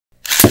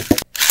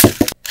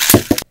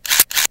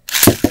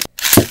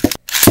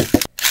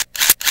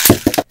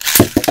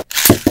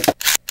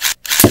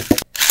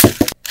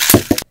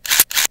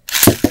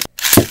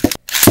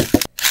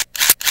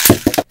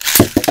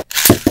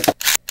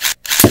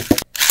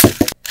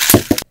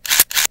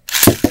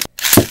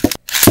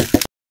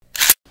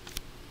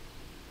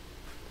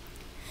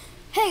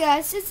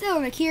guys, it's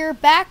Illinik here,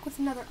 back with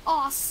another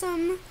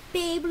awesome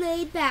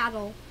Beyblade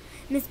battle.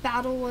 And this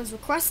battle was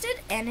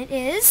requested, and it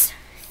is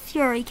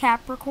Fury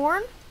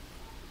Capricorn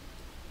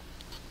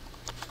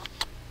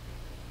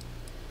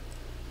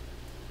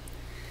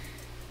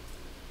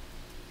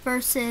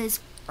versus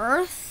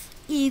Earth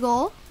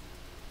Eagle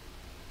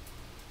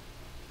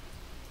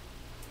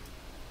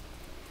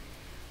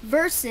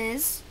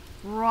versus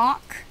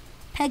Rock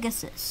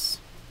Pegasus.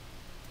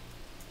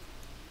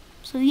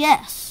 So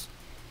yes,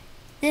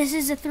 this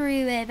is a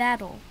three-way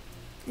battle,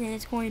 and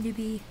it's going to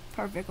be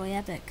perfectly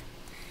epic.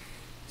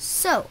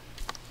 So,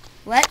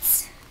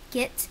 let's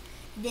get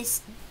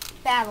this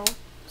battle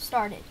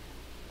started.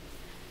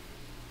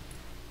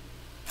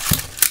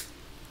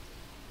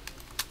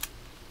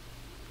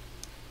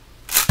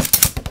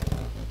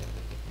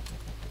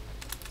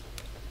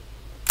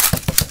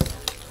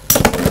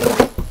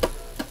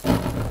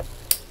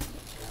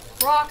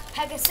 Rock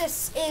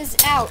Pegasus is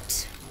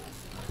out.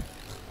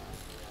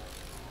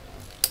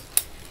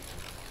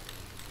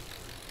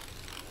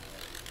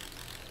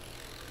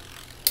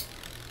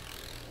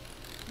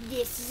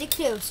 This is a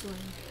close one.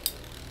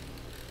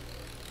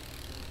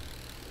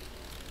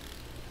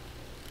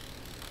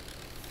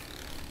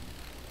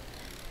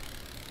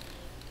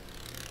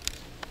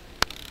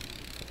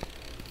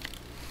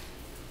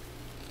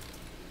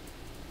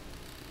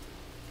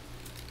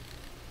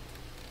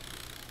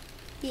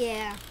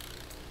 Yeah.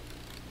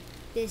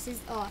 This is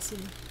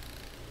awesome.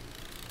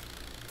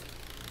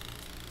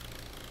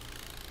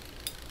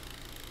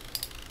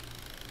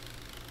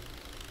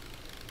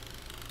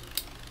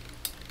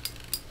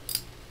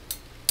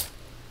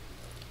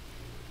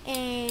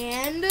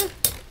 And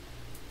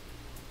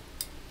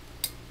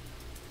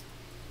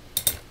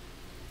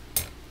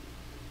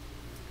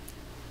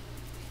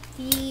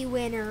the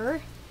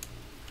winner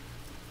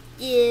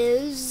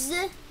is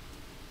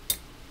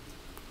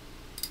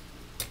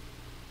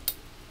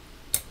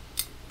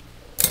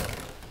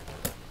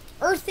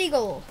Earth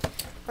Eagle.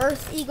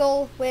 Earth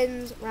Eagle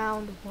wins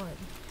round 1.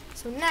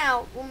 So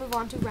now we'll move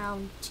on to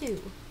round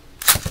 2.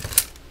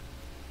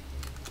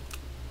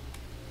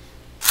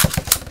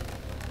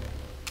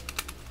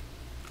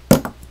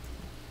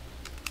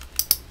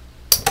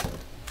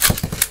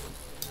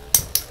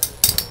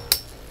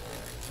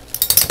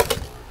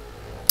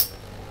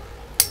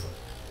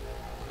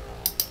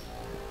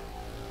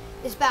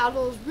 This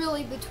battle is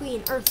really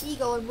between Earth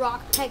Eagle and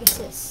Rock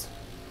Pegasus.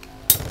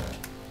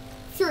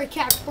 Fury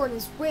Capricorn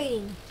is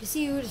waiting to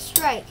see who to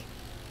strike.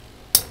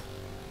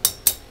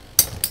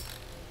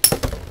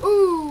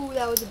 Ooh,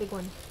 that was a big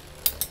one.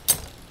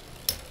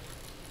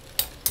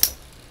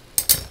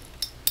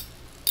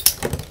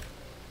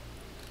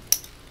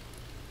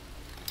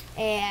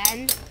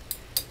 And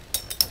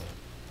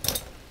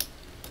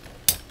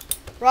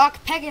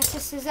Rock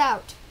Pegasus is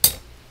out.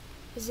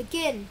 This is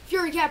again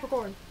Fury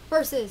Capricorn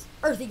versus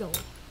Earth Eagle.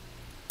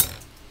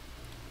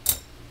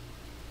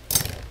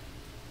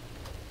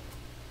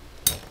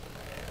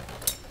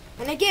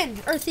 And again,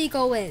 Earth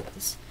Eagle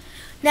wins.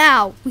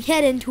 Now, we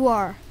head into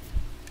our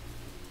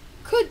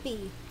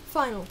could-be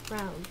final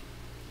round.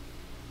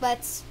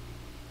 Let's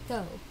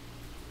go.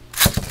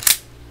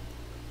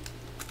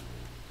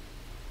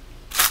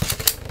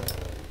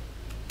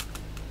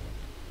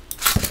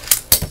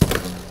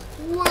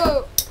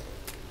 Whoa!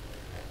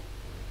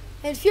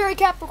 And Fury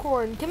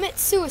Capricorn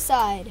commits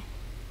suicide.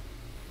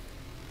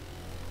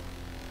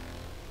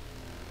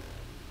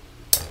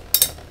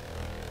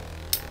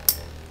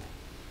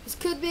 This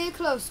could be a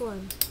close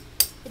one.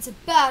 It's a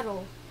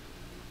battle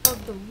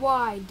of the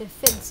wide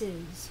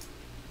defenses.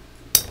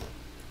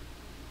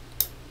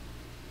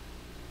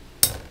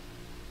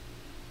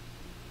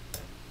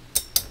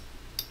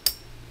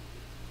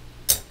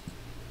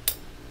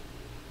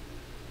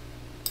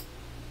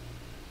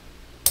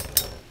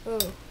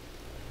 Oh.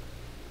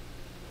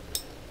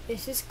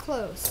 This is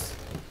close.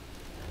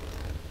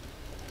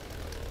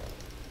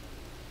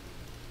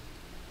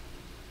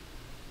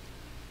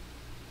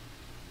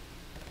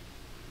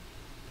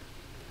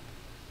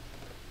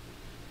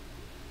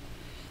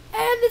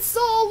 And it's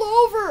all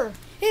over!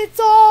 It's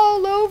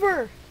all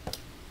over!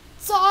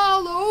 It's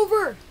all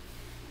over!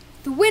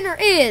 The winner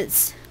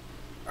is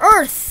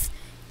Earth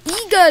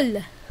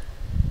Eagle!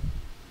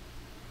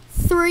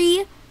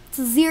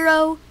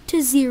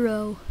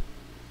 3-0.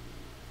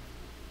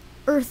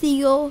 Earth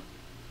Eagle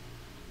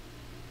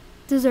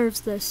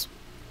deserves this.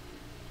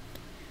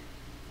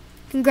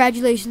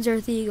 Congratulations,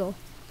 Earth Eagle.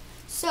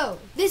 So,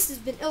 this has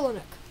been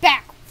Illinik,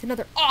 back with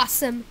another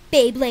awesome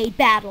Beyblade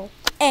battle,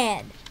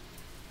 and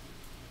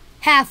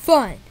have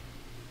fun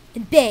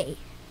and Bay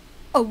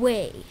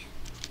away.